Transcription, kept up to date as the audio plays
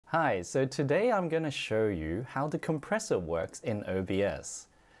Hi, so today I'm going to show you how the compressor works in OBS.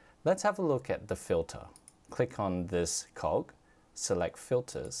 Let's have a look at the filter. Click on this cog, select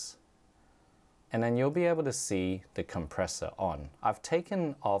filters, and then you'll be able to see the compressor on. I've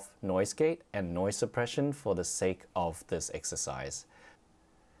taken off noise gate and noise suppression for the sake of this exercise.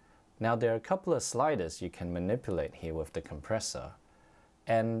 Now there are a couple of sliders you can manipulate here with the compressor,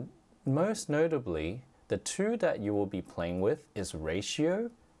 and most notably the two that you will be playing with is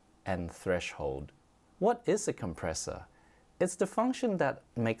ratio and threshold. What is a compressor? It's the function that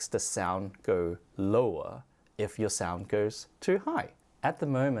makes the sound go lower if your sound goes too high. At the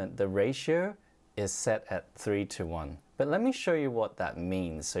moment the ratio is set at 3:1, but let me show you what that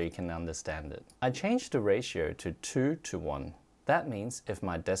means so you can understand it. I changed the ratio to 2:1. That means if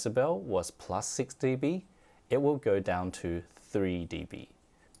my decibel was plus 6 dB, it will go down to 3 dB.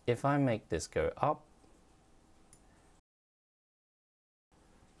 If I make this go up,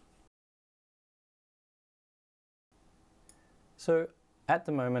 so at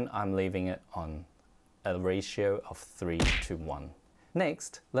the moment I'm leaving it on a ratio of 3:1.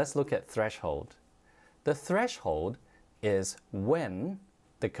 Next, let's look at threshold. The threshold is when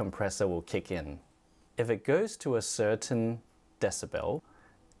the compressor will kick in. If it goes to a certain decibel,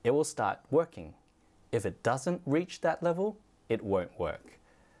 it will start working. If it doesn't reach that level, it won't work.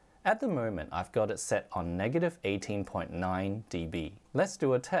 At the moment, I've got it set on negative 18.9 dB. Let's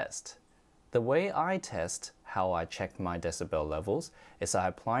do a test. The way I test how I check my decibel levels is I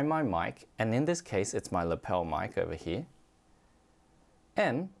apply my mic, and in this case it's my lapel mic over here,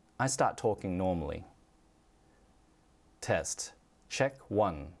 and I start talking normally. Test. Check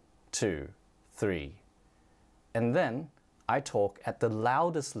 1, 2, 3. And then I talk at the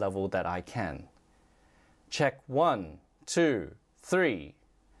loudest level that I can. Check 1, 2, 3.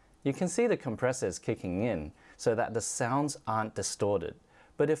 You can see the compressor is kicking in so that the sounds aren't distorted.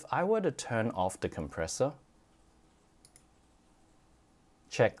 But if I were to turn off the compressor,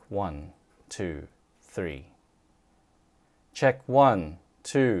 check 1, 2, 3. Check 1,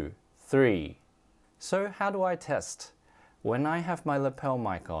 2, 3. So how do I test? When I have my lapel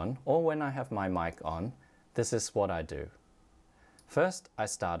mic on, or when I have my mic on, this is what I do. First, I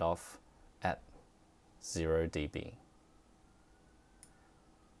start off at 0 dB.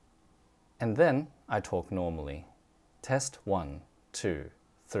 And then I talk normally. Test 1, 2,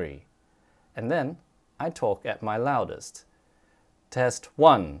 3. And then I talk at my loudest. Test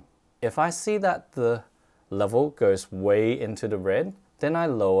 1. If I see that the level goes way into the red, then I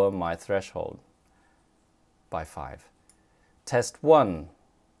lower my threshold by 5. Test 1.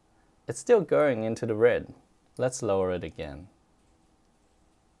 It's still going into the red. Let's lower it again.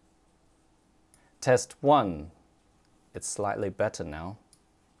 Test 1. It's slightly better now.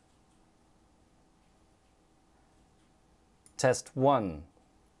 Test 1.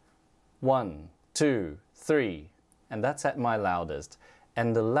 1, 2, 3. And that's at my loudest.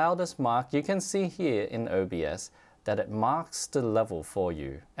 And the loudest mark, you can see here in OBS that it marks the level for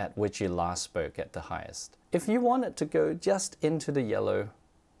you at which you last spoke at the highest. If you want it to go just into the yellow,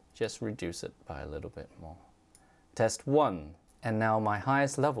 just reduce it by a little bit more. Test 1. And now my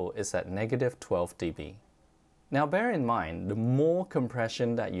highest level is at negative 12 dB. Now bear in mind, the more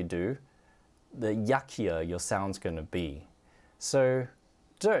compression that you do, the yuckier your sound's going to be. So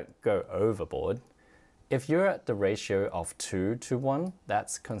don't go overboard. If you're at the ratio of 2:1,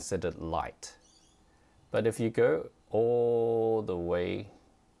 that's considered light. But if you go all the way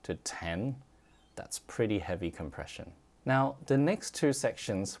to 10, that's pretty heavy compression. Now, the next two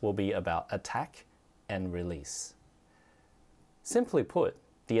sections will be about attack and release. Simply put,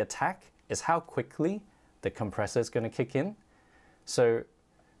 the attack is how quickly the compressor is going to kick in. So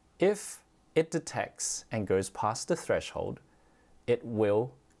if it detects and goes past the threshold, it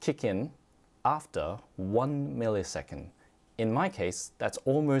will kick in after 1 millisecond. In my case, that's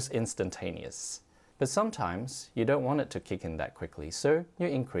almost instantaneous. But sometimes you don't want it to kick in that quickly, so you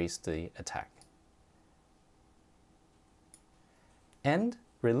increase the attack. And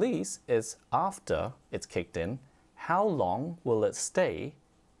release is after it's kicked in, how long will it stay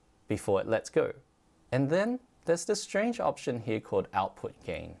before it lets go? And then there's this strange option here called output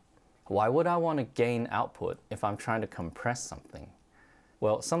gain. Why would I want to gain output if I'm trying to compress something?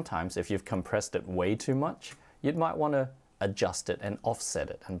 Well, sometimes if you've compressed it way too much, you might want to adjust it and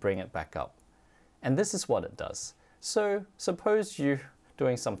offset it and bring it back up. And this is what it does. So suppose you're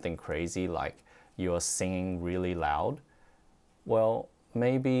doing something crazy like you're singing really loud. Well,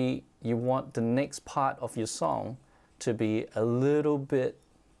 maybe you want the next part of your song to be a little bit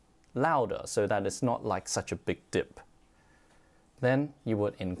louder so that it's not like such a big dip. Then you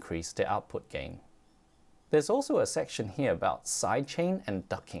would increase the output gain. There's also a section here about sidechain and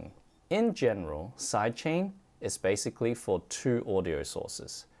ducking. In general, sidechain is basically for two audio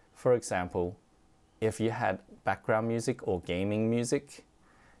sources. For example, if you had background music or gaming music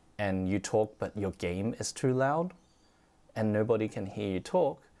and you talk but your game is too loud and nobody can hear you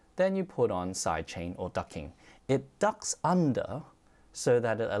talk, then you put on sidechain or ducking. It ducks under so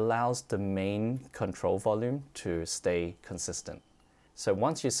that it allows the main control volume to stay consistent. So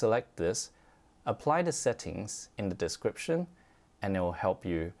once you select this, apply the settings in the description and it will help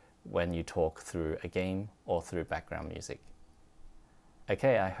you when you talk through a game or through background music.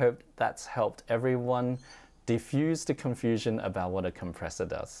 Okay, I hope that's helped everyone diffuse the confusion about what a compressor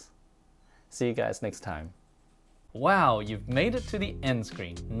does. See you guys next time. Wow, you've made it to the end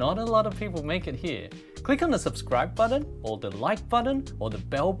screen. Not a lot of people make it here. Click on the subscribe button, or the like button, or the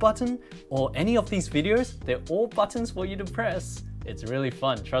bell button, or any of these videos. They're all buttons for you to press. It's really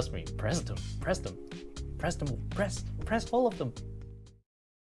fun, trust me. Press them, press them, press them, press all of them.